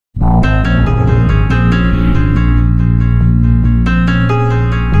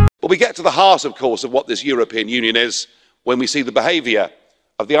Well, we get to the heart, of course, of what this European Union is when we see the behaviour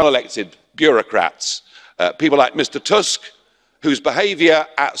of the unelected bureaucrats, people like Mr. Tusk, whose behaviour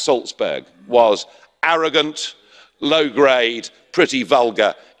at Salzburg was arrogant, low-grade, pretty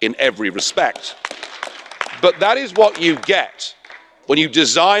vulgar in every respect. But that is what you get when you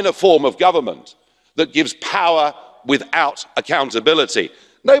design a form of government that gives power without accountability.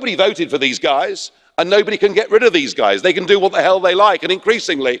 Nobody voted for these guys, and nobody can get rid of these guys. They can do what the hell they like, and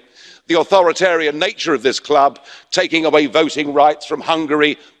increasingly, the authoritarian nature of this club, taking away voting rights from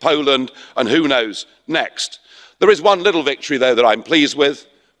Hungary, Poland, and who knows next. There is one little victory, though, that I'm pleased with.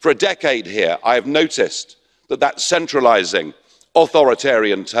 For a decade here, I have noticed that centralising,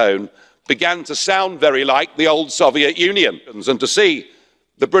 authoritarian tone began to sound very like the old Soviet Union. And to see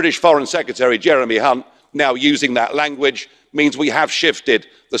the British Foreign Secretary, Jeremy Hunt, now using that language means we have shifted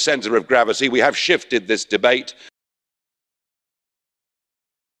the centre of gravity, we have shifted this debate,